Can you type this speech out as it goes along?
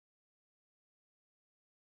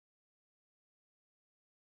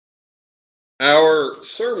Our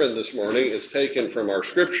sermon this morning is taken from our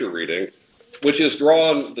scripture reading, which is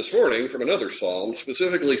drawn this morning from another psalm,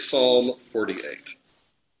 specifically Psalm 48.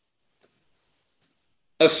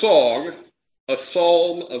 A song, a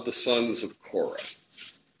psalm of the sons of Korah.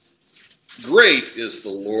 Great is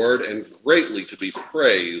the Lord, and greatly to be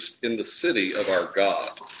praised in the city of our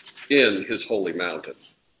God, in his holy mountain.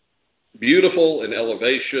 Beautiful in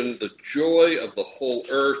elevation, the joy of the whole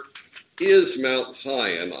earth is Mount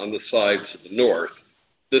Zion on the sides of the north,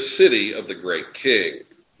 the city of the great king.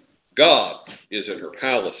 God is in her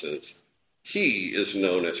palaces. He is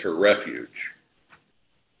known as her refuge.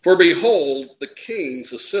 For behold, the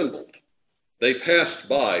kings assembled. They passed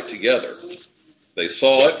by together. They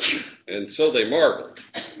saw it, and so they marveled.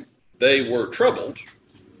 They were troubled.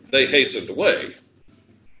 They hastened away.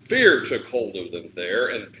 Fear took hold of them there,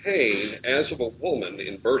 and pain as of a woman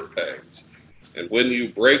in birth pangs. And when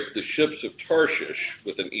you break the ships of Tarshish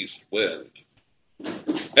with an east wind.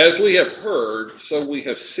 As we have heard, so we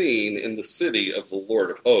have seen in the city of the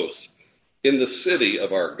Lord of hosts, in the city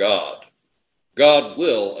of our God. God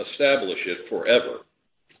will establish it forever.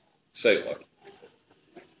 Selah.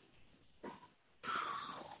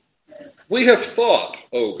 We have thought,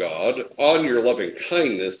 O God, on your loving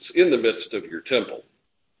kindness in the midst of your temple.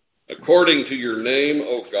 According to your name,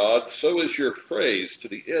 O God, so is your praise to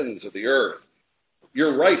the ends of the earth.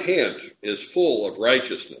 Your right hand is full of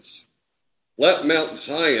righteousness. Let Mount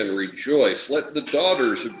Zion rejoice. Let the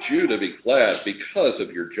daughters of Judah be glad because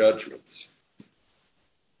of your judgments.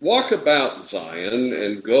 Walk about Zion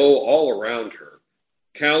and go all around her.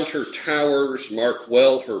 Count her towers, mark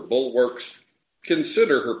well her bulwarks.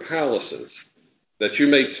 Consider her palaces, that you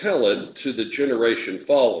may tell it to the generation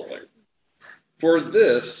following. For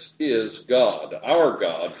this is God, our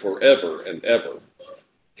God, forever and ever.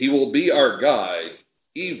 He will be our guide,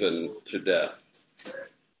 even to death.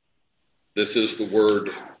 This is the word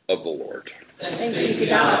of the Lord. Thanks be to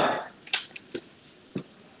God.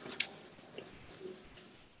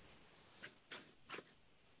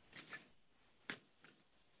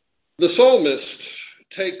 The psalmist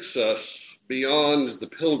takes us beyond the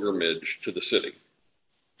pilgrimage to the city.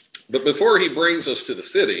 But before he brings us to the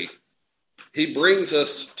city, he brings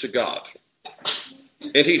us to God.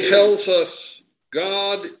 And he tells us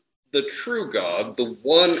God, the true God, the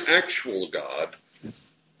one actual God,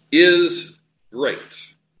 is great.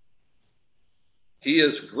 He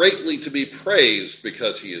is greatly to be praised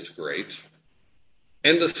because he is great.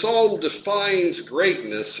 And the psalm defines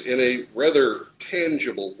greatness in a rather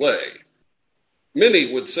tangible way.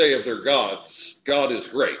 Many would say of their gods, God is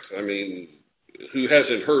great. I mean, who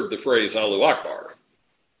hasn't heard the phrase Allahu Akbar?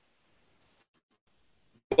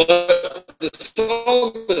 But the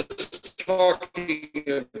psalmist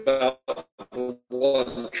talking about the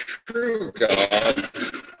one true God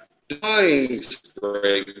defines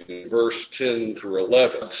great in verse 10 through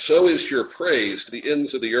 11. So is your praise to the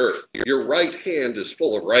ends of the earth. Your right hand is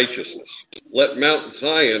full of righteousness. Let Mount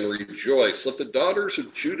Zion rejoice. Let the daughters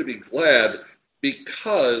of Judah be glad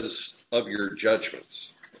because of your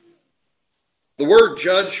judgments. The word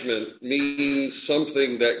judgment means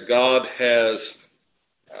something that God has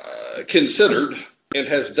considered and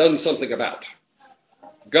has done something about.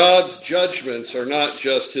 God's judgments are not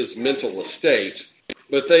just his mental estate,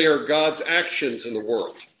 but they are God's actions in the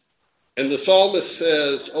world. And the psalmist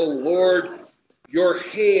says, "O Lord, your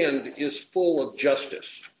hand is full of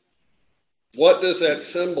justice." What does that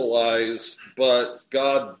symbolize but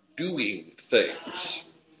God doing things?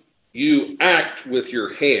 You act with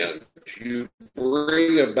your hand. You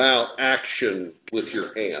bring about action with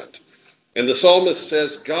your hand. And the psalmist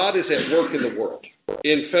says, God is at work in the world.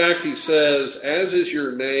 In fact, he says, as is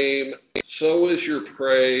your name, so is your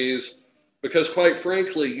praise, because quite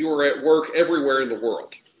frankly, you are at work everywhere in the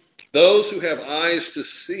world. Those who have eyes to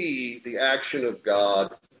see the action of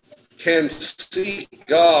God can see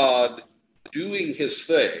God doing his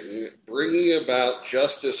thing, bringing about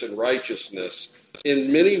justice and righteousness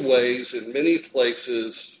in many ways, in many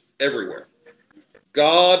places, everywhere.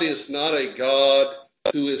 God is not a God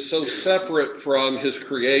who is so separate from his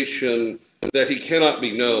creation that he cannot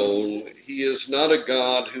be known. He is not a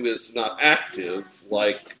God who is not active,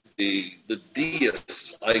 like the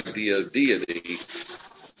deist's idea of deity.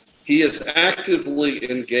 He is actively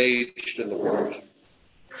engaged in the world.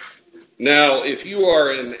 Now, if you are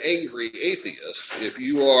an angry atheist, if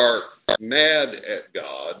you are mad at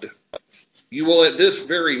God, you will at this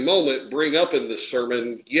very moment bring up in this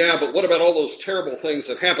sermon, yeah, but what about all those terrible things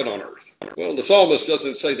that happen on earth? Well, the psalmist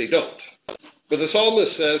doesn't say they don't. But the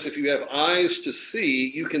psalmist says if you have eyes to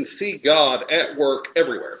see, you can see God at work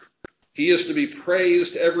everywhere. He is to be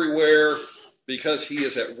praised everywhere. because he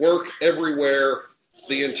is at work everywhere.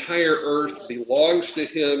 The entire earth belongs to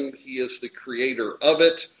him. He is the creator of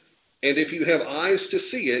it. And if you have eyes to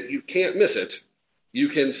see it, you can't miss it. You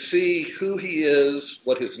can see who he is,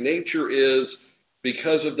 what his nature is,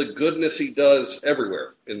 because of the goodness he does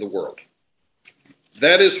everywhere in the world.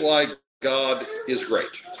 That is why God is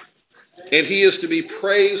great. And he is to be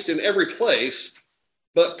praised in every place,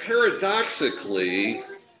 but paradoxically,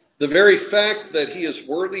 the very fact that he is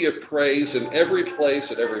worthy of praise in every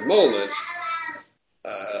place at every moment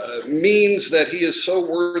means that he is so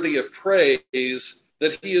worthy of praise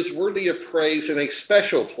that he is worthy of praise in a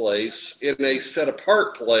special place, in a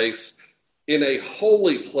set-apart place, in a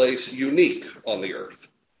holy place, unique on the earth.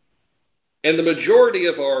 And the majority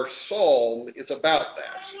of our psalm is about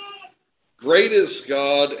that. Great is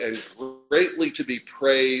God and greatly to be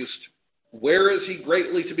praised. Where is he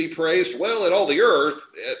greatly to be praised? Well, in all the earth,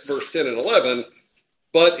 at verse 10 and 11,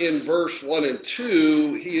 but in verse 1 and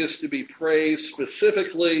 2, he is to be praised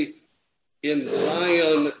specifically in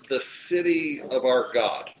Zion, the city of our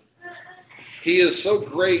God. He is so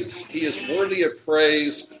great, he is worthy of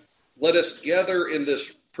praise. Let us gather in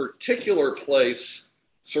this particular place,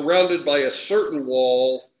 surrounded by a certain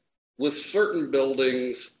wall, with certain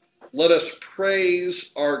buildings. Let us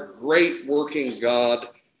praise our great working God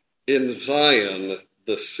in Zion,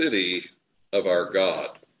 the city of our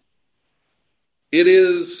God. It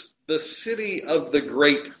is the city of the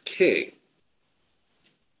great king.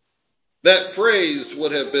 That phrase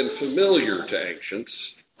would have been familiar to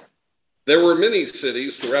ancients. There were many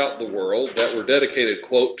cities throughout the world that were dedicated,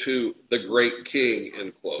 quote, to the great king,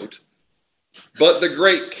 end quote. But the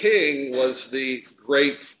great king was the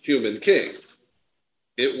great human king.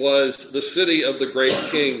 It was the city of the great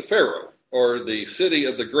king Pharaoh, or the city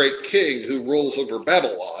of the great king who rules over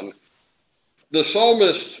Babylon. The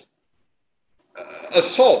psalmist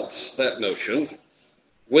assaults that notion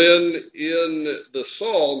when in the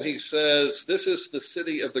psalm he says, this is the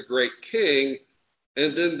city of the great king,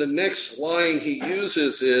 and then the next line he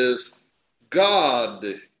uses is, God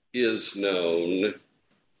is known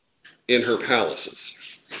in her palaces.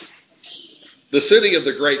 The city of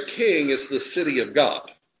the great king is the city of God.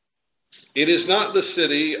 It is not the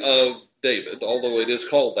city of David, although it is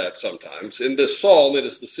called that sometimes. In this psalm, it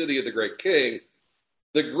is the city of the great king.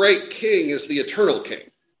 The great king is the eternal king.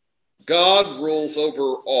 God rules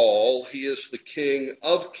over all. He is the King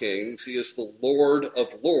of kings. He is the Lord of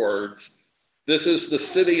lords. This is the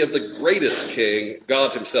city of the greatest king,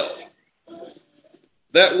 God himself.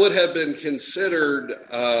 That would have been considered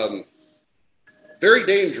very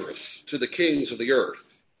dangerous to the kings of the earth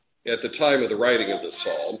at the time of the writing of this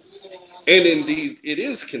psalm. And indeed, it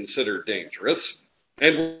is considered dangerous.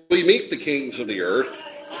 And we meet the kings of the earth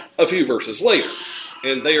a few verses later,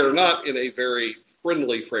 and they are not in a very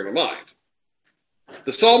friendly frame of mind.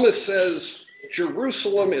 The psalmist says,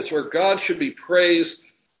 Jerusalem is where God should be praised.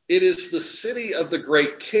 It is the city of the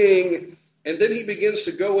great king. And then he begins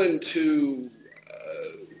to go into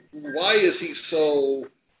why is he so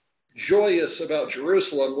joyous about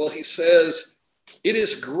Jerusalem? Well, he says, it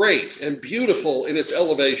is great and beautiful in its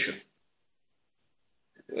elevation.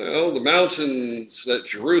 Well, the mountains that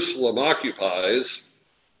Jerusalem occupies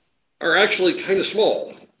are actually kind of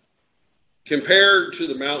small. Compared to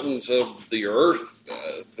the mountains of the earth,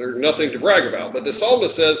 they're nothing to brag about. But the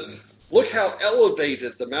psalmist says, look how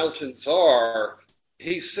elevated the mountains are.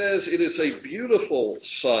 He says it is a beautiful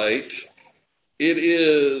sight. It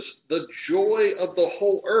is the joy of the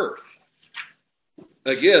whole earth.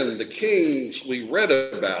 Again, the kings we read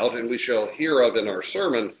about, and we shall hear of in our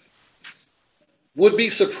sermon, would be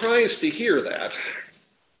surprised to hear that.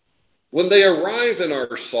 When they arrive in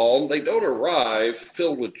our psalm, they don't arrive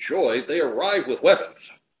filled with joy. They arrive with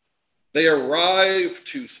weapons. They arrive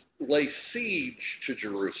to lay siege to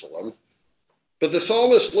Jerusalem. But the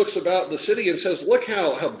psalmist looks about the city and says, look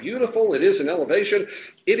how beautiful it is in elevation.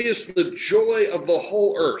 It is the joy of the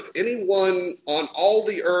whole earth. Anyone on all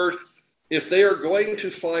the earth, if they are going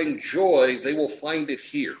to find joy, they will find it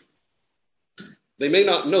here. They may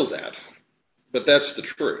not know that, but that's the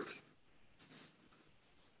truth.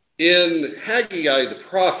 In Haggai the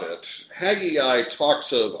prophet, Haggai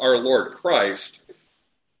talks of our Lord Christ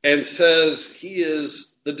and says he is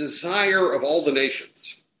the desire of all the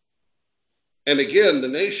nations. And again, the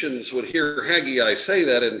nations would hear Haggai say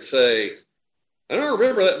that and say, I don't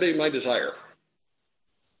remember that being my desire.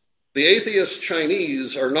 The atheist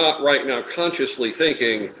Chinese are not right now consciously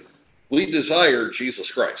thinking, we desire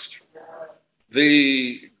Jesus Christ.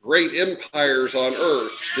 The great empires on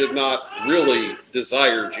earth did not really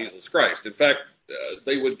desire Jesus Christ. In fact,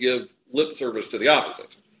 they would give lip service to the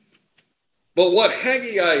opposite. But what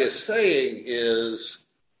Haggai is saying is,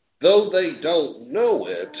 though they don't know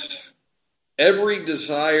it, every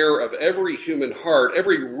desire of every human heart,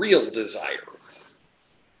 every real desire,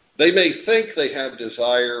 they may think they have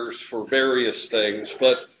desires for various things,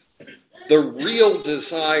 but the real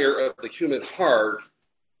desire of the human heart,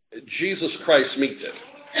 Jesus Christ meets it.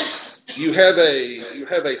 You have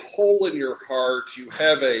a hole in your heart, you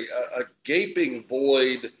have a gaping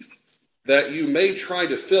void that you may try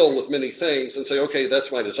to fill with many things and say, okay,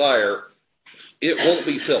 that's my desire. It won't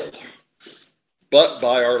be filled, but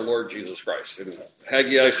by our Lord Jesus Christ. And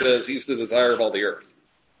Haggai says he's the desire of all the earth.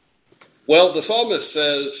 Well, the psalmist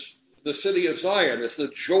says the city of Zion is the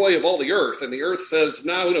joy of all the earth, and the earth says,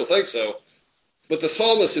 no, we don't think so. But the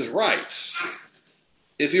psalmist is right.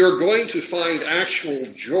 If you're going to find actual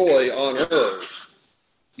joy on earth,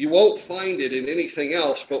 you won't find it in anything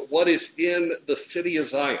else but what is in the city of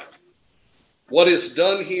Zion. What is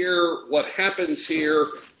done here, what happens here,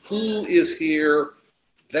 who is here,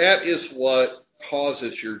 that is what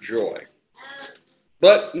causes your joy.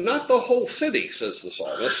 But not the whole city, says the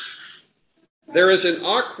psalmist. There is an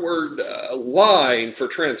awkward line for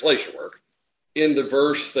translation work in the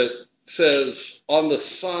verse that says, on the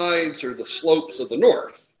sides or the slopes of the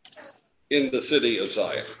north in the city of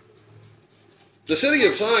Zion. The city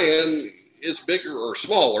of Zion is bigger or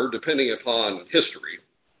smaller, depending upon history.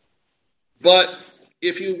 But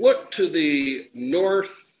if you look to the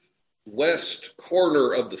northwest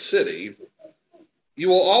corner of the city, you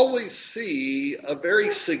will always see a very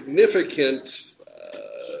significant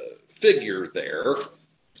figure there.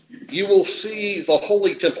 You will see the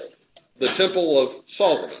Holy Temple, the Temple of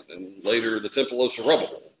Solomon, and later the Temple of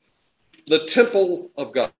Zerubbabel, the Temple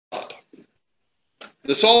of God.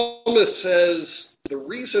 The psalmist says the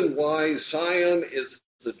reason why Zion is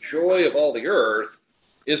the joy of all the earth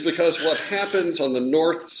is because what happens on the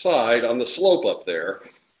north side, on the slope up there,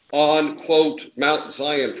 on, quote, Mount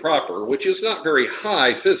Zion proper, which is not very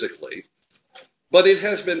high physically, but it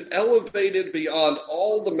has been elevated beyond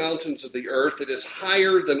all the mountains of the earth. It is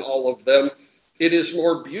higher than all of them. It is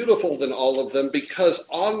more beautiful than all of them because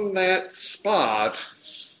on that spot,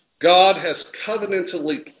 God has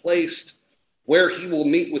covenantally placed where he will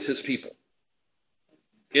meet with his people.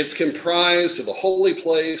 It's comprised of the holy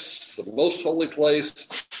place, the most holy place,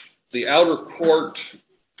 the outer court.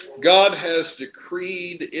 God has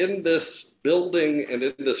decreed in this building and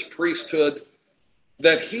in this priesthood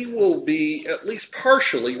that he will be at least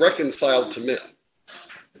partially reconciled to men.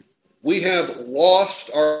 We have lost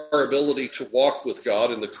our ability to walk with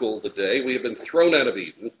God in the cool of the day. We have been thrown out of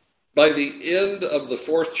Eden. By the end of the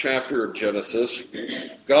 4th chapter of Genesis,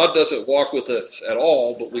 God doesn't walk with us at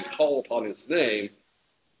all, but we call upon his name.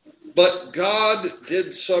 But God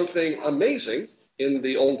did something amazing in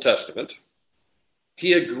the Old Testament.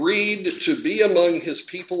 He agreed to be among his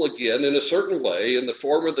people again in a certain way in the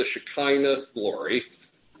form of the Shekinah glory,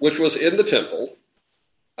 which was in the temple.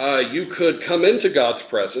 You could come into God's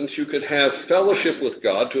presence. You could have fellowship with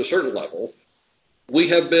God to a certain level. We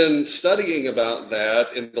have been studying about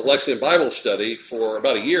that in the Lexington Bible study for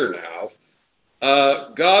about a year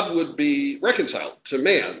now. God would be reconciled to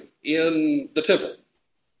man in the temple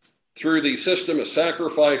through the system of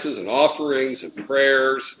sacrifices and offerings and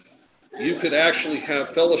prayers. You could actually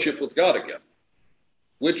have fellowship with God again,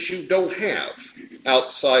 which you don't have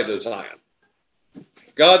outside of Zion.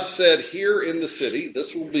 God said, here in the city,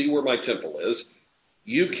 this will be where my temple is.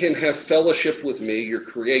 You can have fellowship with me, your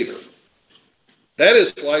creator. That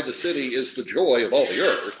is why the city is the joy of all the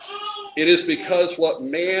earth. It is because what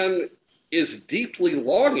man is deeply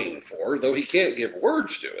longing for, though he can't give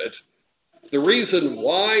words to it, the reason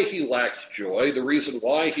why he lacks joy, the reason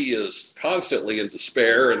why he is constantly in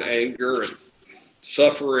despair and anger and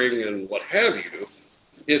suffering and what have you,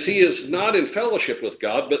 is he is not in fellowship with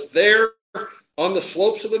God, but there on the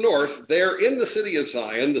slopes of the north, there in the city of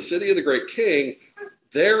Zion, the city of the great king,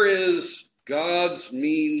 there is God's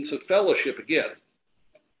means of fellowship again.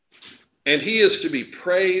 And he is to be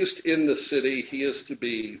praised in the city. He is to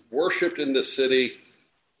be worshiped in the city.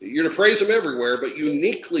 You're to praise him everywhere, but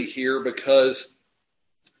uniquely here because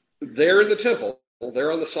there in the temple,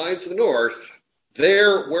 there on the sides of the north,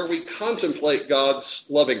 there where we contemplate God's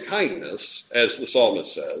loving kindness, as the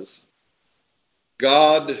psalmist says,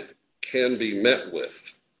 God can be met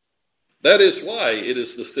with. That is why it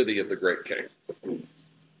is the city of the great king,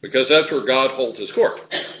 because that's where God holds his court.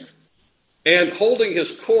 And holding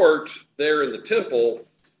his court there in the temple,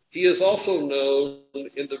 he is also known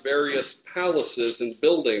in the various palaces and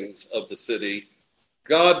buildings of the city.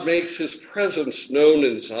 God makes his presence known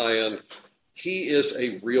in Zion. He is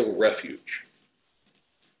a real refuge,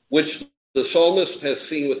 which the psalmist has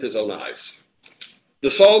seen with his own eyes. The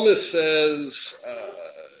psalmist says,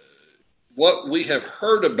 what we have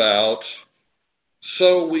heard about,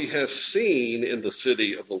 so we have seen in the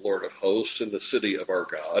city of the Lord of hosts, in the city of our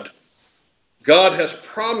God. God has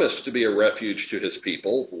promised to be a refuge to his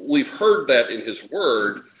people. We've heard that in his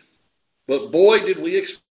word, but boy, did we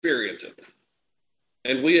experience it.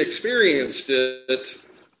 And we experienced it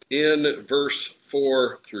in verse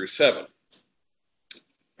 4 through 7.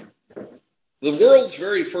 The world's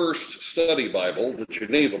very first study Bible, the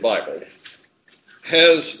Geneva Bible,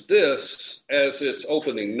 has this as its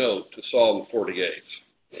opening note to Psalm 48.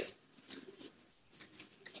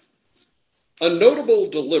 A notable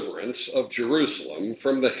deliverance of Jerusalem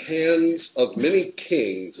from the hands of many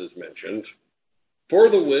kings is mentioned, for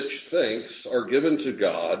the which thanks are given to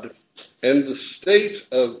God, and the state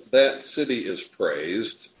of that city is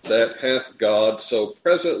praised, that hath God so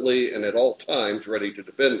presently and at all times ready to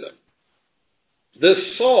defend them.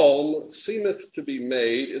 This psalm seemeth to be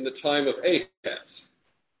made in the time of Ahaz,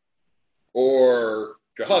 or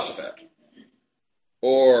Jehoshaphat,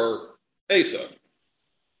 or Asa,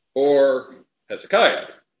 or Hezekiah.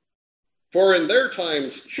 For in their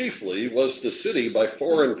times chiefly was the city by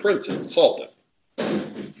foreign princes assaulted.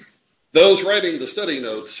 Those writing the study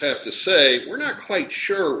notes have to say, we're not quite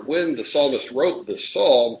sure when the psalmist wrote this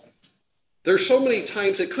psalm. There's so many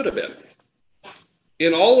times it could have been.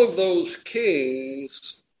 In all of those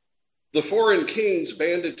kings, the foreign kings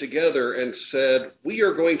banded together and said, we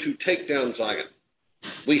are going to take down Zion.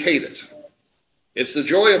 We hate it. It's the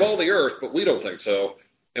joy of all the earth, but we don't think so.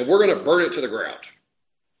 And we're going to burn it to the ground.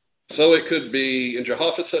 So it could be in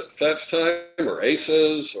Jehoshaphat's time or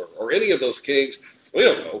Asa's or any of those kings. We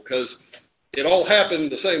don't know, because it all happened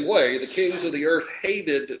the same way. The kings of the earth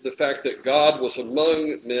hated the fact that God was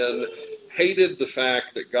among men, hated the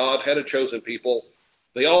fact that God had a chosen people.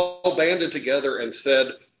 They all banded together and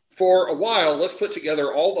said, for a while, let's put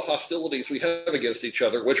together all the hostilities we have against each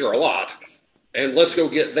other, which are a lot, and let's go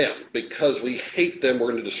get them, because we hate them,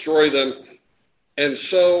 we're going to destroy them. And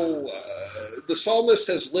so the psalmist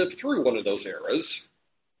has lived through one of those eras.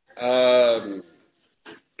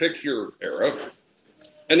 Pick your era.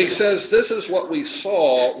 And he says, this is what we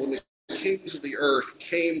saw when the kings of the earth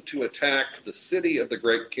came to attack the city of the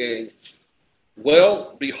great king.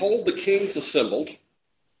 Well, behold, the kings assembled.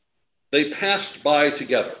 They passed by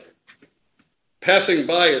together. Passing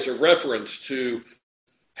by is a reference to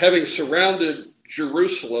having surrounded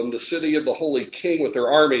Jerusalem, the city of the holy king, with their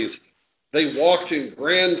armies. They walked in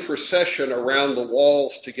grand procession around the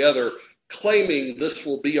walls together, claiming this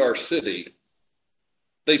will be our city.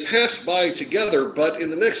 They passed by together, but in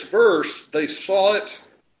the next verse, they saw it,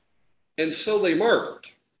 and so they marveled,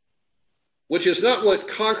 which is not what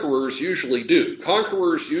conquerors usually do.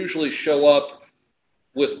 Conquerors usually show up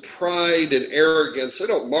with pride and arrogance. They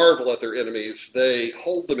don't marvel at their enemies. They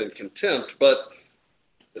hold them in contempt, but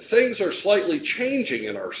things are slightly changing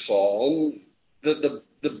in our psalm. The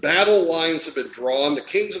battle lines have been drawn. The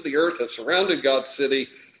kings of the earth have surrounded God's city,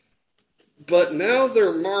 but now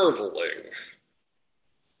they're marveling.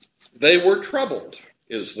 They were troubled,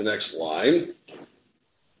 is the next line.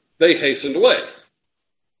 They hastened away.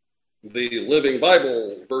 The Living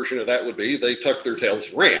Bible version of that would be, they tucked their tails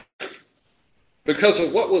and ran. Because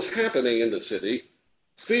of what was happening in the city,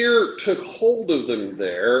 fear took hold of them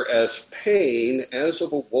there as pain, as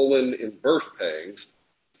of a woman in birth pangs,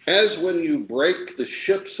 as when you break the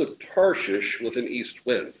ships of Tarshish with an east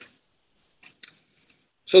wind.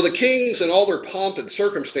 So the kings in all their pomp and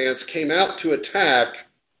circumstance came out to attack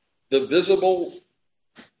the visible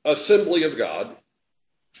assembly of God.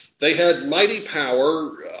 They had mighty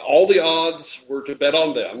power. All the odds were to bet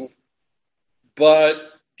on them. But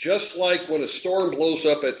just like when a storm blows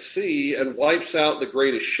up at sea and wipes out the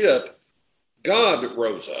greatest ship, God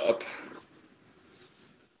rose up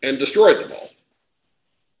and destroyed them all.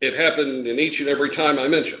 It happened in each and every time I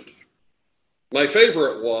mentioned. My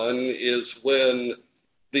favorite one is when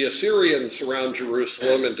the Assyrians surround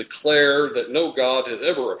Jerusalem and declare that no God has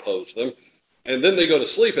ever opposed them. And then they go to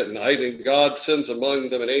sleep at night and God sends among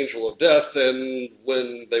them an angel of death. And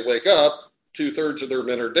when they wake up, 2/3 of their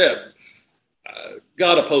men are dead.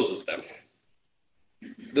 God opposes them.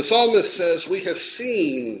 The psalmist says, we have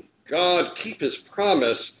seen God keep his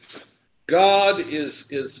promise. God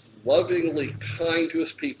is lovingly kind to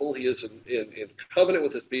his people. He is in covenant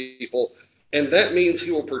with his people. And that means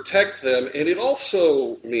he will protect them. And it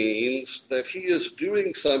also means that he is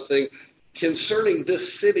doing something concerning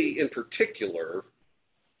this city in particular.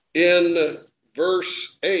 In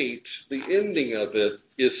verse 8, the ending of it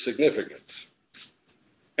is significant.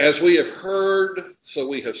 As we have heard, so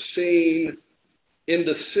we have seen, in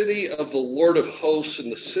the city of the Lord of hosts, in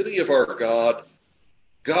the city of our God,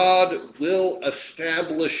 God will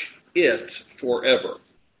establish it forever.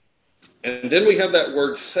 And then we have that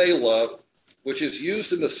word Selah, which is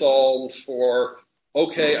used in the Psalms for,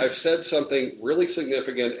 okay, I've said something really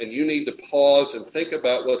significant and you need to pause and think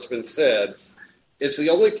about what's been said. It's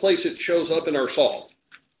the only place it shows up in our psalm.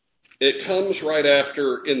 It comes right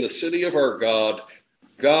after, in the city of our God,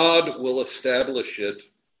 God will establish it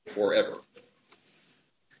forever.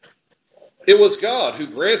 It was God who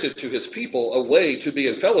granted to his people a way to be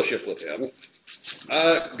in fellowship with him.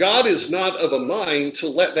 God is not of a mind to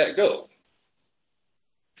let that go.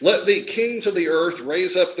 Let the kings of the earth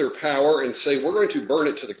raise up their power and say, we're going to burn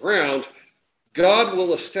it to the ground. God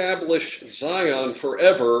will establish Zion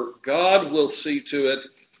forever. God will see to it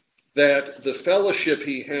that the fellowship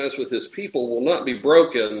he has with his people will not be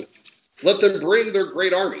broken. Let them bring their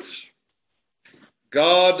great armies.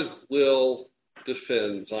 God will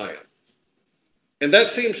defend Zion. And that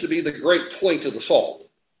seems to be the great point of the psalm.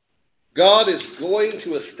 God is going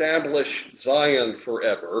to establish Zion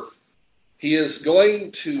forever. He is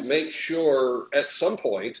going to make sure at some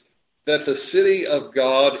point that the city of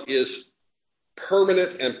God is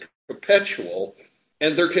permanent and perpetual,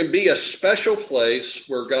 and there can be a special place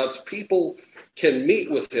where God's people can meet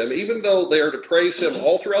with him. Even though they are to praise him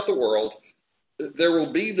all throughout the world, there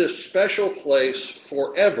will be this special place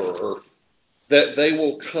forever that they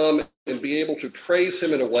will come and be able to praise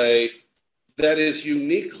him in a way that is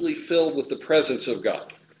uniquely filled with the presence of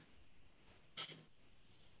God.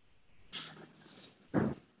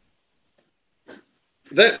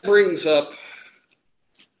 That brings up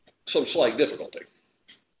some slight difficulty.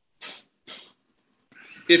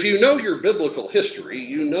 If you know your biblical history,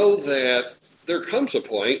 you know that there comes a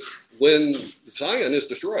point when Zion is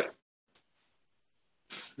destroyed.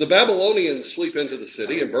 The Babylonians sweep into the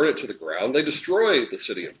city and burn it to the ground. They destroy the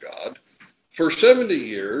city of God. For 70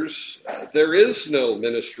 years, there is no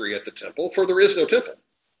ministry at the temple, for there is no temple.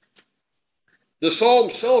 The psalm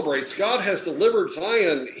celebrates God has delivered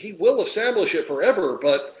Zion. He will establish it forever,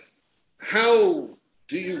 but how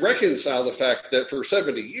do you reconcile the fact that for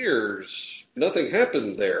 70 years, nothing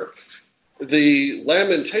happened there? The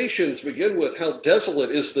Lamentations begin with how desolate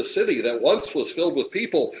is the city that once was filled with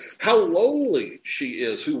people, how lonely she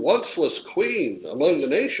is who once was queen among the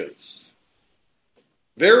nations.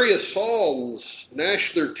 Various psalms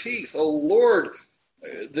gnash their teeth. Oh Lord,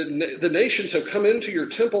 the nations have come into your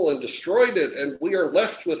temple and destroyed it, and we are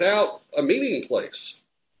left without a meeting place.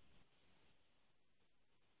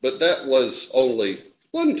 But that was only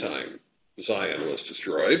one time Zion was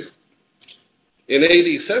destroyed. In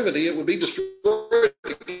AD 70, it would be destroyed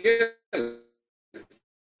again.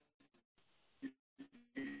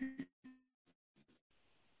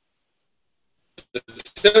 The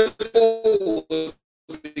temple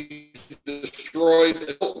would be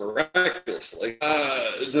destroyed miraculously.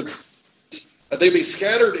 They'd be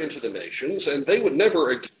scattered into the nations, and they would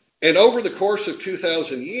never. And over the course of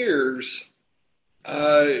 2,000 years,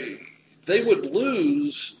 they would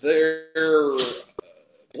lose their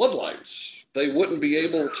bloodlines. They wouldn't be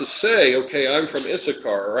able to say, okay, I'm from Issachar,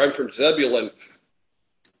 or I'm from Zebulun,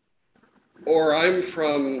 or I'm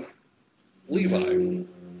from Levi.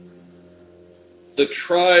 The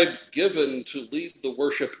tribe given to lead the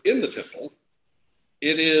worship in the temple,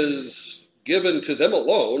 it is given to them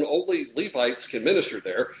alone. Only Levites can minister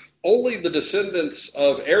there. Only the descendants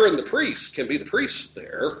of Aaron the priest can be the priests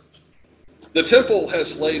there. The temple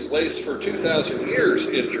has laid waste for 2,000 years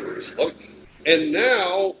in Jerusalem, and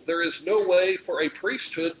now there is no way for a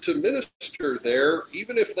priesthood to minister there,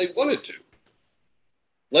 even if they wanted to.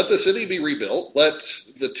 Let the city be rebuilt. Let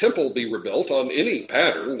the temple be rebuilt on any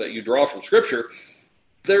pattern that you draw from Scripture.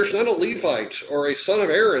 There's not a Levite or a son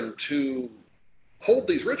of Aaron to hold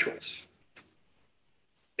these rituals.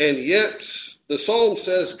 And yet, the psalm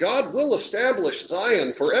says, God will establish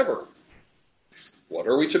Zion forever. What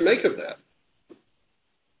are we to make of that?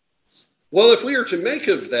 Well, if we are to make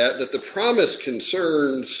of that the promise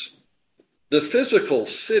concerns the physical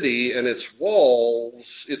city and its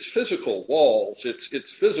walls, its physical walls,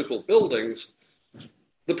 its physical buildings,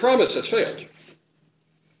 the promise has failed.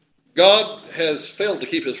 God has failed to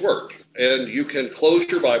keep his word, and you can close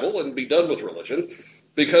your Bible and be done with religion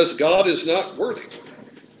because God is not worthy.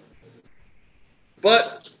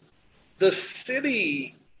 But the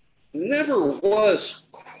city never was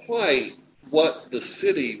quite what the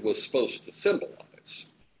city was supposed to symbolize.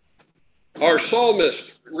 Our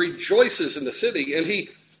psalmist rejoices in the city, and he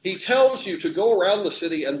tells you to go around the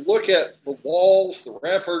city and look at the walls, the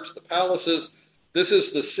ramparts, the palaces. This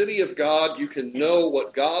is the city of God. You can know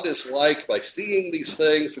what God is like by seeing these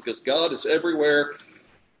things because God is everywhere.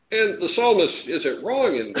 And the psalmist isn't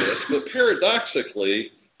wrong in this, but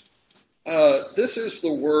paradoxically, this is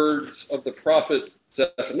the words of the prophet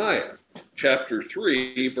Zephaniah, chapter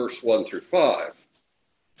 3, verse 1 through 5.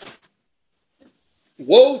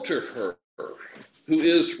 Woe to her who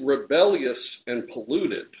is rebellious and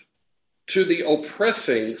polluted, to the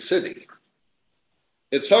oppressing city.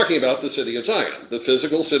 It's talking about the city of Zion, the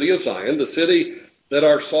physical city of Zion, the city that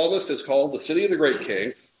our psalmist has called the city of the great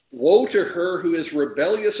king. Woe to her who is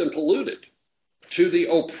rebellious and polluted, to the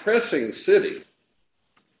oppressing city.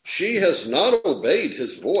 She has not obeyed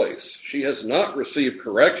his voice. She has not received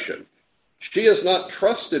correction. She has not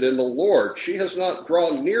trusted in the Lord. She has not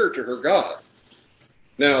drawn near to her God.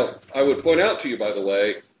 Now, I would point out to you, by the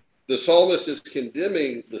way, the psalmist is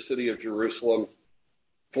condemning the city of Jerusalem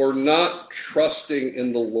for not trusting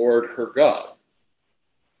in the Lord her God.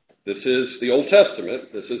 This is the Old Testament.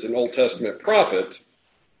 This is an Old Testament prophet.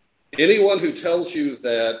 Anyone who tells you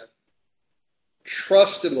that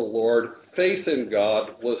trust in the Lord, faith in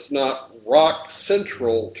God, was not rock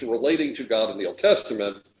central to relating to God in the Old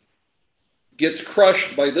Testament gets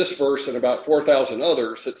crushed by this verse and about 4,000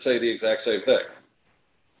 others that say the exact same thing.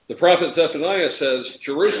 The prophet Zephaniah says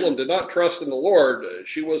Jerusalem did not trust in the Lord.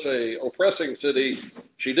 She was an oppressing city.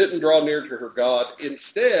 She didn't draw near to her God.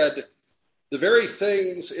 Instead, the very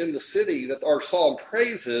things in the city that our psalm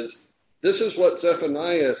praises, this is what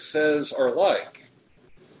Zephaniah says are like.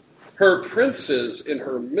 Her princes in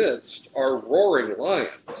her midst are roaring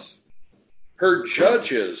lions. Her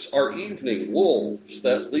judges are evening wolves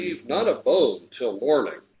that leave not a bone till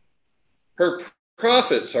morning. Her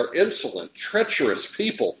prophets are insolent, treacherous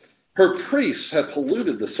people. Her priests have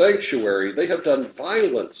polluted the sanctuary. They have done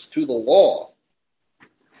violence to the law.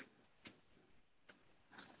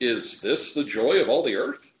 Is this the joy of all the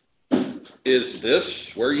earth? Is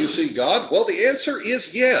this where you see God? Well, the answer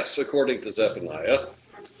is yes, according to Zephaniah.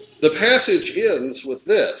 The passage ends with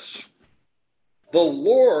this. The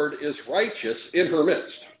Lord is righteous in her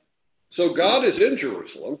midst. So God is in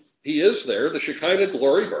Jerusalem. He is there. The Shekinah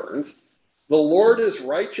glory burns. The Lord is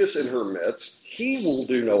righteous in her midst. He will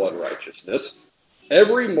do no unrighteousness.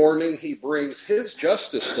 Every morning he brings his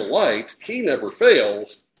justice to light. He never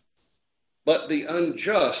fails. But the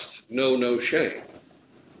unjust know no shame.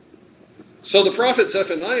 So the prophet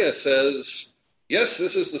Zephaniah says, yes,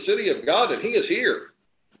 this is the city of God, and he is here.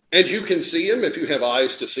 And you can see him if you have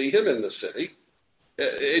eyes to see him in the city.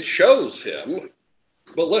 It shows him.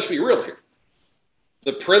 But let's be real here.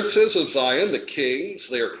 The princes of Zion, the kings,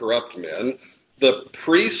 they are corrupt men. The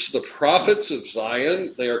priests, the prophets of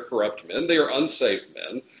Zion, they are corrupt men. They are unsaved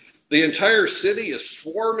men. The entire city is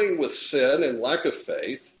swarming with sin and lack of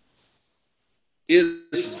faith.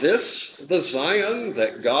 Is this the Zion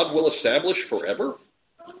that God will establish forever?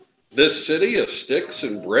 This city of sticks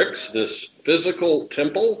and bricks, this physical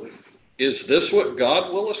temple, is this what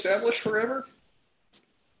God will establish forever?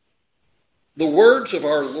 The words of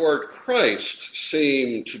our Lord Christ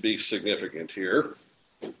seem to be significant here.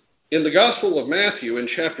 In the Gospel of Matthew, in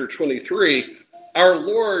chapter 23, our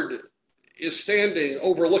Lord is standing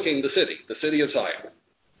overlooking the city of Zion.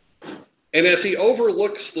 And as he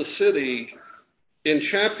overlooks the city, in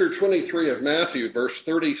chapter 23 of Matthew, verse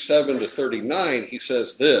 37 to 39, he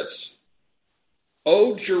says this,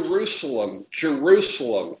 O Jerusalem,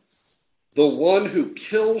 Jerusalem, the one who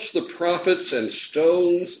kills the prophets and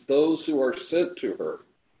stones those who are sent to her.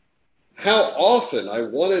 How often I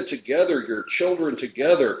wanted to gather your children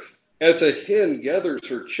together as a hen gathers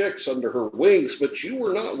her chicks under her wings, but you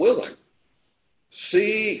were not willing.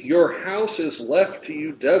 See, your house is left to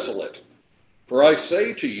you desolate. For I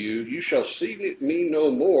say to you, you shall see me no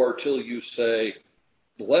more till you say,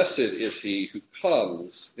 blessed is he who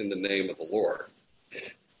comes in the name of the Lord.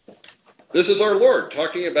 This is our Lord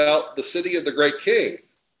talking about the city of the great king.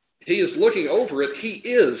 He is looking over it. He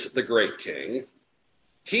is the great king.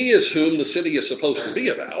 He is whom the city is supposed to be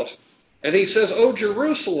about. And he says, oh,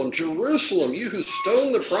 Jerusalem, Jerusalem, you who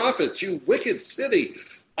stone the prophets, you wicked city.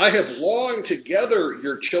 I have longed to gather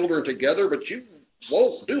your children together, but you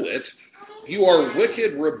won't do it. You are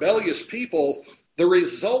wicked, rebellious people. The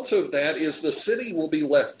result of that is the city will be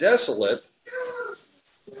left desolate,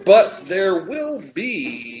 but there will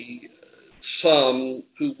be some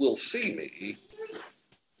who will see me.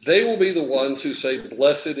 They will be the ones who say,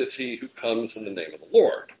 blessed is he who comes in the name of the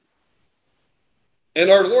Lord. And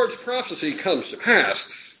our Lord's prophecy comes to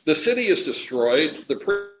pass. The city is destroyed.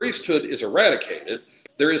 The priesthood is eradicated.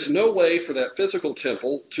 There is no way for that physical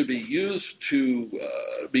temple to be used to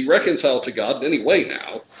be reconciled to God in any way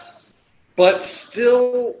now. But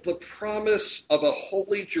still the promise of a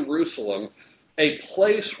holy Jerusalem, a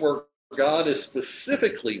place where God is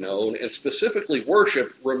specifically known and specifically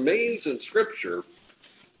worshiped remains in Scripture,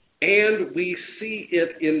 and we see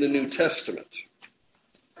it in the New Testament.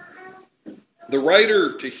 The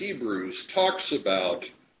writer to Hebrews talks about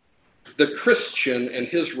the Christian and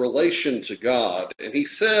his relation to God, and he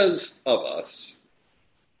says of us,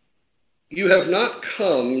 "You have not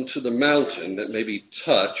come to the mountain that may be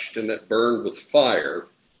touched and that burned with fire,"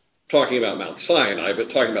 talking about Mount Sinai, but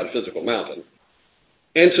talking about a physical mountain,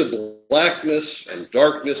 "and to blackness and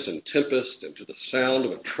darkness and tempest and to the sound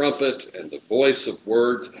of a trumpet and the voice of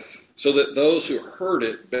words, so that those who heard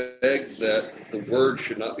it begged that the word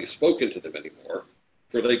should not be spoken to them anymore,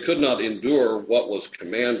 for they could not endure what was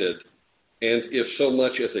commanded. And if so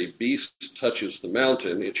much as a beast touches the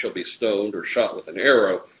mountain, it shall be stoned or shot with an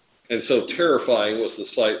arrow. And so terrifying was the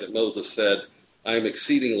sight that Moses said, I am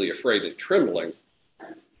exceedingly afraid and trembling."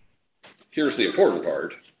 Here's the important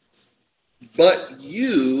part. "But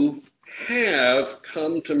you have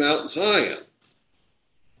come to Mount Zion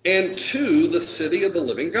and to the city of the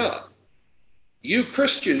living God." You,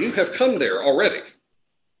 Christian, you have come there already.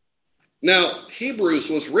 Now, Hebrews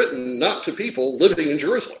was written not to people living in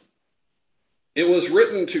Jerusalem. It was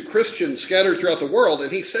written to Christians scattered throughout the world,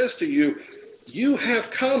 and he says to you, you have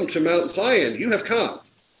come to Mount Zion. You have come.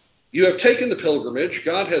 You have taken the pilgrimage.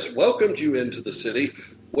 God has welcomed you into the city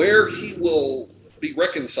where he will be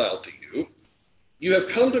reconciled to you. You have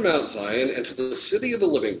come to Mount Zion and to the city of the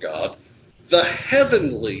living God, the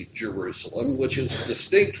heavenly Jerusalem, which is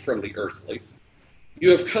distinct from the earthly.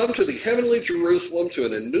 You have come to the heavenly Jerusalem, to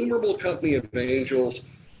an innumerable company of angels,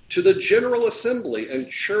 to the general assembly and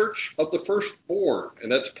church of the firstborn,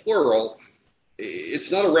 and that's plural.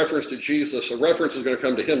 It's not a reference to Jesus. A reference is going to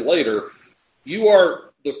come to him later. You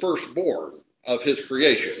are the firstborn of his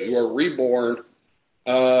creation. You are reborn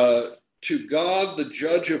to God, the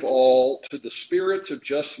judge of all, to the spirits of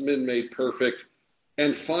just men made perfect,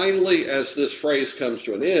 and finally, as this phrase comes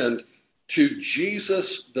to an end, to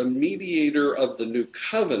Jesus, the mediator of the new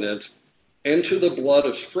covenant, and to the blood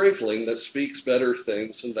of sprinkling that speaks better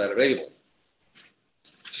things than that of Abel.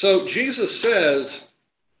 So Jesus says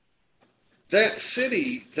that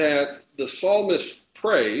city that the psalmist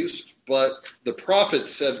praised, but the prophet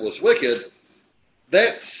said was wicked,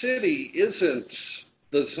 that city isn't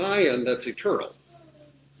the Zion that's eternal.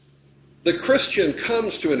 The Christian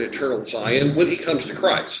comes to an eternal Zion when he comes to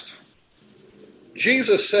Christ.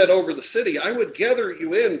 Jesus said over the city, I would gather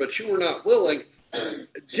you in, but you were not willing,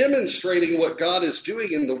 demonstrating what God is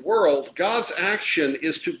doing in the world. God's action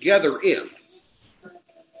is to gather in.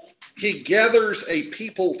 He gathers a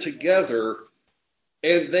people together,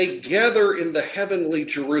 and they gather in the heavenly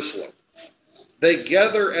Jerusalem. They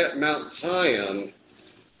gather at Mount Zion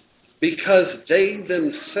because they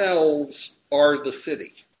themselves are the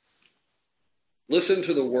city. Listen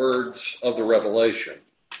to the words of the Revelation.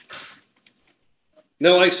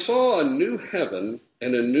 Now I saw a new heaven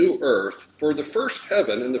and a new earth, for the first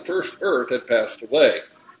heaven and the first earth had passed away.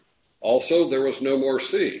 Also there was no more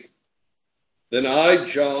sea. Then I,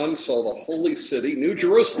 John, saw the holy city, New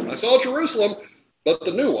Jerusalem. I saw Jerusalem, but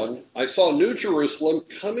the new one. I saw New Jerusalem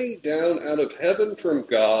coming down out of heaven from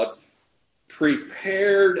God,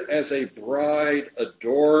 prepared as a bride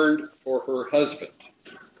adorned for her husband.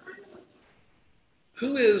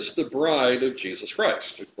 Who is the bride of Jesus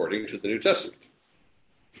Christ, according to the New Testament?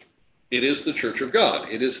 It is the church of God.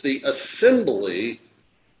 It is the assembly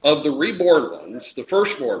of the reborn ones, the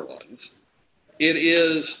firstborn ones. It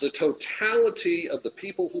is the totality of the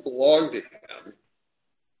people who belong to him.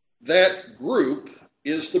 That group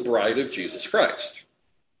is the bride of Jesus Christ.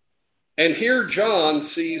 And here John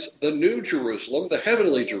sees the new Jerusalem, the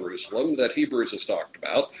heavenly Jerusalem that Hebrews has talked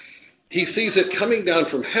about. He sees it coming down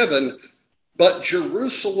from heaven, but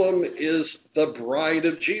Jerusalem is the bride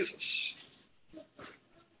of Jesus.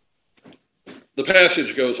 The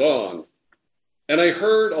passage goes on, and I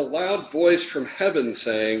heard a loud voice from heaven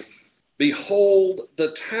saying, Behold,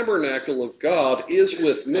 the tabernacle of God is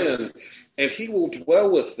with men, and he will dwell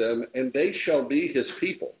with them, and they shall be his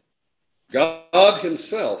people. God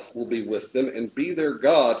himself will be with them and be their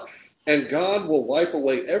God, and God will wipe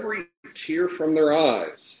away every tear from their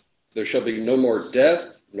eyes. There shall be no more death,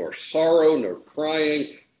 nor sorrow, nor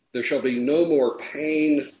crying. There shall be no more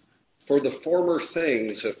pain, for the former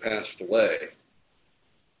things have passed away.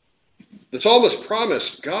 The psalmist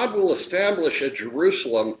promised God will establish a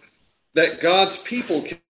Jerusalem that God's people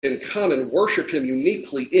can come and worship him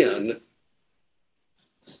uniquely in.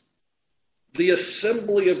 The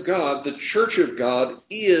assembly of God, the church of God,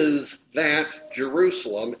 is that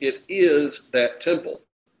Jerusalem. It is that temple.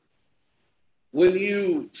 When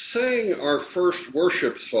you sang our first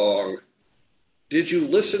worship song, Did you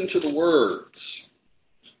listen to the words?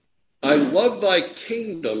 I love thy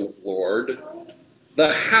kingdom, Lord,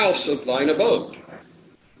 the house of thine abode.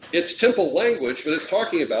 It's temple language, but it's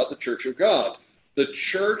talking about the church of God. The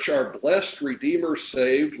church, our blessed Redeemer,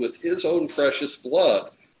 saved with his own precious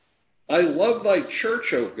blood. I love thy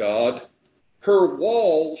church, O God, her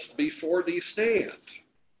walls before thee stand.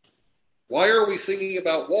 Why are we singing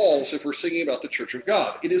about walls if we're singing about the church of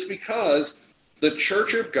God? It is because the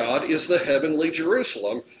church of God is the heavenly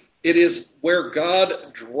Jerusalem. It is where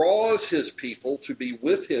God draws his people to be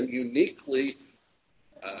with him uniquely.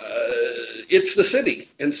 It's the city,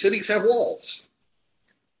 and cities have walls.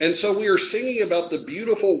 And so we are singing about the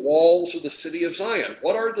beautiful walls of the city of Zion.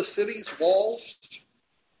 What are the city's walls?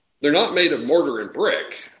 They're not made of mortar and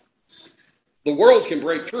brick. The world can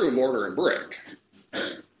break through mortar and brick.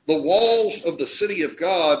 The walls of the city of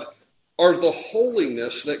God are the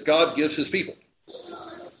holiness that God gives his people.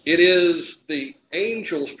 It is the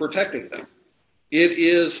angels protecting them. It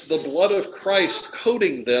is the blood of Christ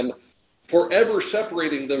coating them, forever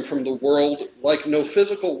separating them from the world like no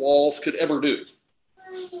physical walls could ever do.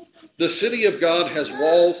 The city of God has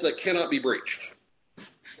walls that cannot be breached.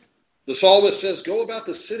 The psalmist says, go about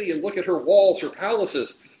the city and look at her walls, her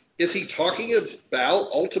palaces. Is he talking about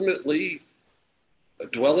ultimately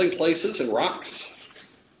dwelling places and rocks?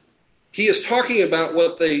 He is talking about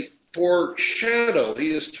what they foreshadow.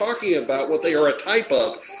 He is talking about what they are a type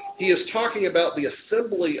of. He is talking about the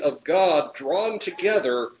assembly of God drawn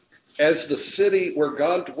together as the city where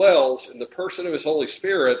God dwells in the person of his Holy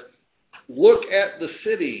Spirit. Look at the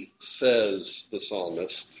city, says the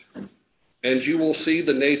psalmist, and you will see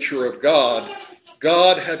the nature of God.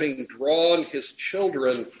 God having drawn his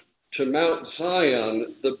children to Mount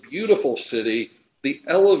Zion, the beautiful city, the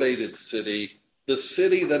elevated city, the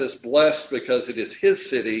city that is blessed because it is his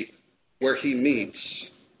city where he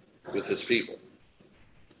meets with his people.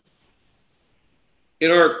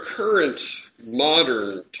 In our current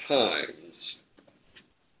modern times,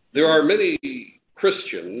 there are many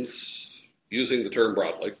Christians, using the term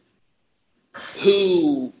broadly,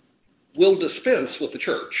 who will dispense with the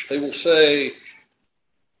church. They will say,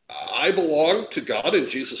 I belong to God in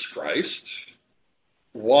Jesus Christ.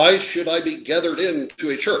 Why should I be gathered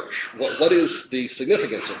into a church? What is the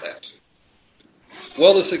significance of that?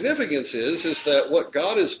 Well, the significance is that what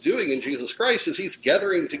God is doing in Jesus Christ is he's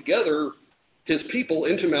gathering together his people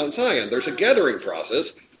into Mount Zion. There's a gathering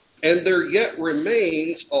process, and there yet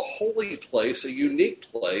remains a holy place, a unique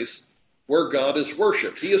place where God is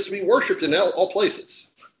worshipped. He is to be worshipped in all places.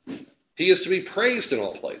 He is to be praised in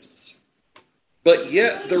all places. But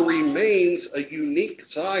yet there remains a unique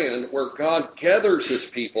Zion where God gathers his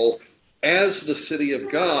people as the city of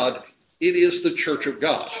God. It is the church of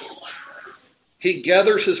God. He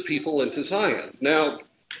gathers his people into Zion. Now,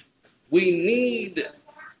 we need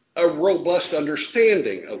a robust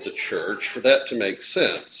understanding of the church for that to make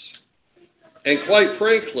sense. And quite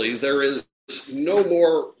frankly, there is no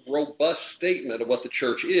more robust statement of what the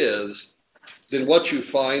church is than what you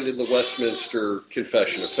find in the Westminster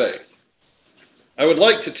Confession of Faith. I would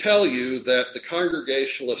like to tell you that the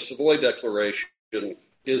Congregationalist Savoy Declaration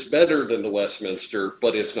is better than the Westminster,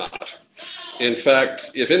 but it's not. In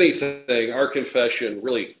fact, if anything, our confession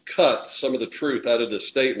really cuts some of the truth out of this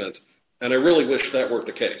statement, and I really wish that weren't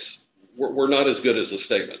the case. We're not as good as the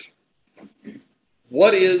statement.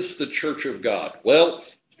 What is the Church of God? Well,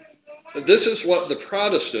 this is what the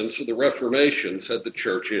Protestants of the Reformation said the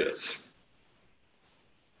church is.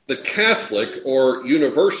 The Catholic or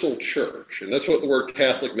universal church, and that's what the word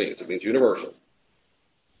Catholic means. It means universal.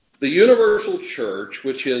 The universal church,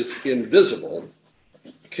 which is invisible,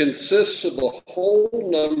 consists of the whole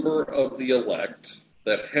number of the elect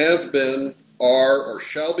that have been, are, or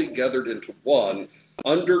shall be gathered into one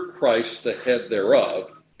under Christ, the head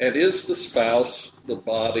thereof, and is the spouse, the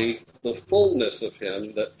body, the fullness of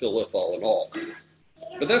him that filleth all in all.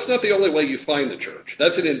 But that's not the only way you find the church.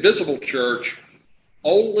 That's an invisible church.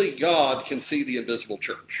 Only God can see the invisible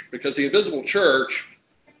church, because the invisible church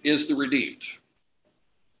is the redeemed.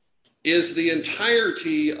 Is the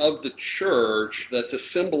entirety of the church that's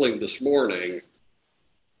assembling this morning,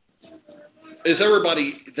 is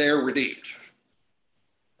everybody there redeemed?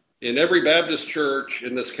 In every Baptist church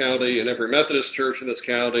in this county, in every Methodist church in this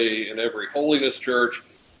county, in every holiness church,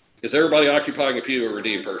 is everybody occupying a pew a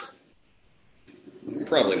redeemed person?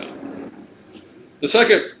 Probably not. The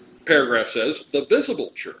second paragraph says, the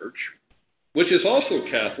visible church, which is also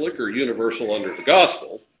Catholic or universal under the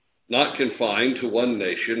gospel, not confined to one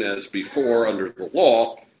nation as before under the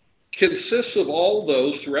law, consists of all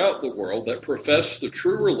those throughout the world that profess the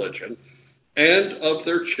true religion and of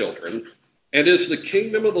their children, and is the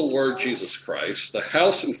kingdom of the Lord Jesus Christ, the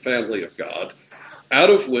house and family of God, out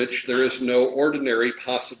of which there is no ordinary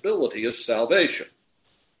possibility of salvation.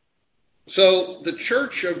 So the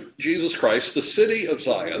church of Jesus Christ, the city of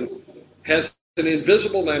Zion, has an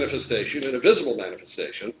invisible manifestation and a visible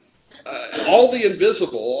manifestation. All the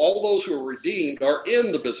invisible, all those who are redeemed are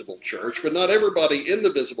in the visible church, but not everybody in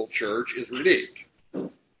the visible church is redeemed.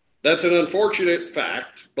 That's an unfortunate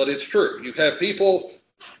fact, but it's true. You have people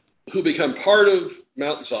who become part of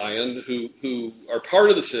Mount Zion, who are part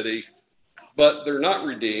of the city, but they're not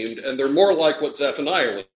redeemed, and they're more like what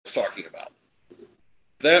Zephaniah was talking about.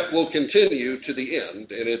 That will continue to the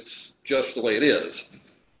end, and it's just the way it is.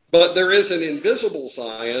 But there is an invisible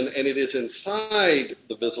Zion, and it is inside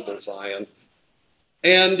the visible Zion.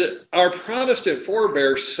 And our Protestant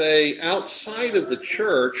forebears say outside of the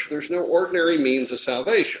church, there's no ordinary means of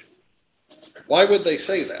salvation. Why would they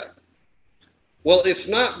say that? Well, it's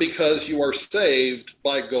not because you are saved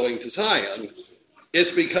by going to Zion.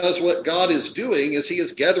 It's because what God is doing is he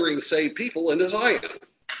is gathering saved people into Zion.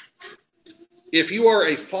 If you are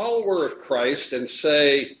a follower of Christ and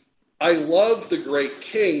say, I love the great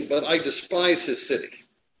king, but I despise his city.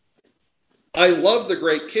 I love the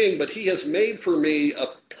great king, but he has made for me a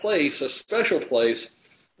place, a special place,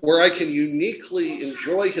 where I can uniquely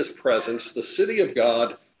enjoy his presence, the city of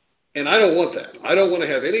God, and I don't want that. I don't want to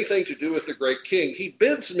have anything to do with the great king. He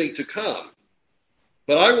bids me to come,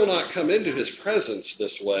 but I will not come into his presence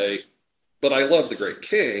this way, but I love the great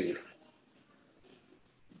king.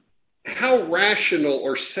 How rational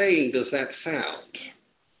or sane does that sound?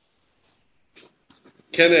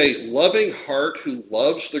 Can a loving heart who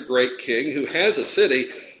loves the great king, who has a city,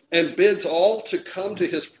 and bids all to come to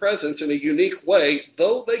his presence in a unique way,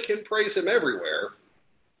 though they can praise him everywhere,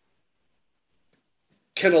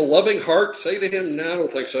 can a loving heart say to him, no, I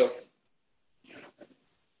don't think so?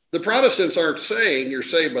 The Protestants aren't saying you're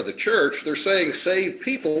saved by the church. They're saying saved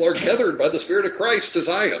people are gathered by the Spirit of Christ to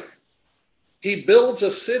Zion. He builds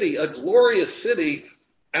a city, a glorious city,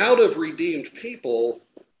 out of redeemed people.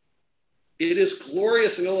 It is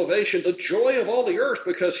glorious in elevation, the joy of all the earth,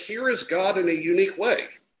 because here is God in a unique way.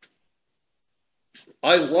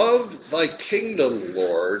 I love thy kingdom,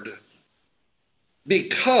 Lord,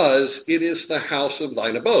 because it is the house of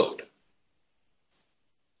thine abode.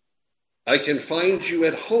 I can find you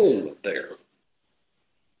at home there.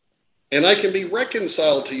 And I can be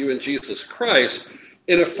reconciled to you in Jesus Christ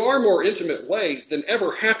in a far more intimate way than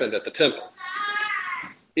ever happened at the temple.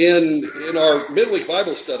 In our midweek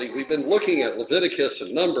Bible study, we've been looking at Leviticus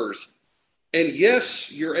and Numbers, and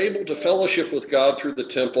yes, you're able to fellowship with God through the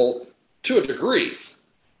temple to a degree,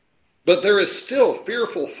 but there is still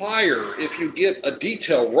fearful fire if you get a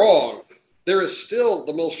detail wrong. There is still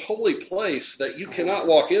the most holy place that you cannot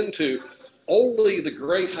walk into. Only the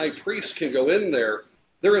great high priest can go in there.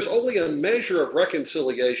 There is only a measure of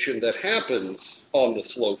reconciliation that happens on the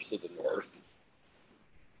slopes of the north.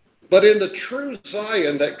 But in the true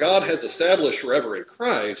Zion that God has established forever in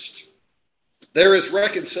Christ, there is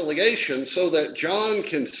reconciliation so that John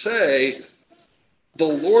can say, the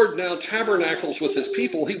Lord now tabernacles with his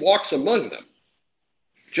people. He walks among them.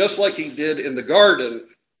 Just like he did in the garden,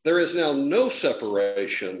 there is now no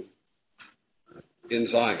separation in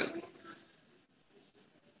Zion.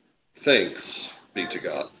 Thanks be to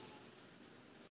God.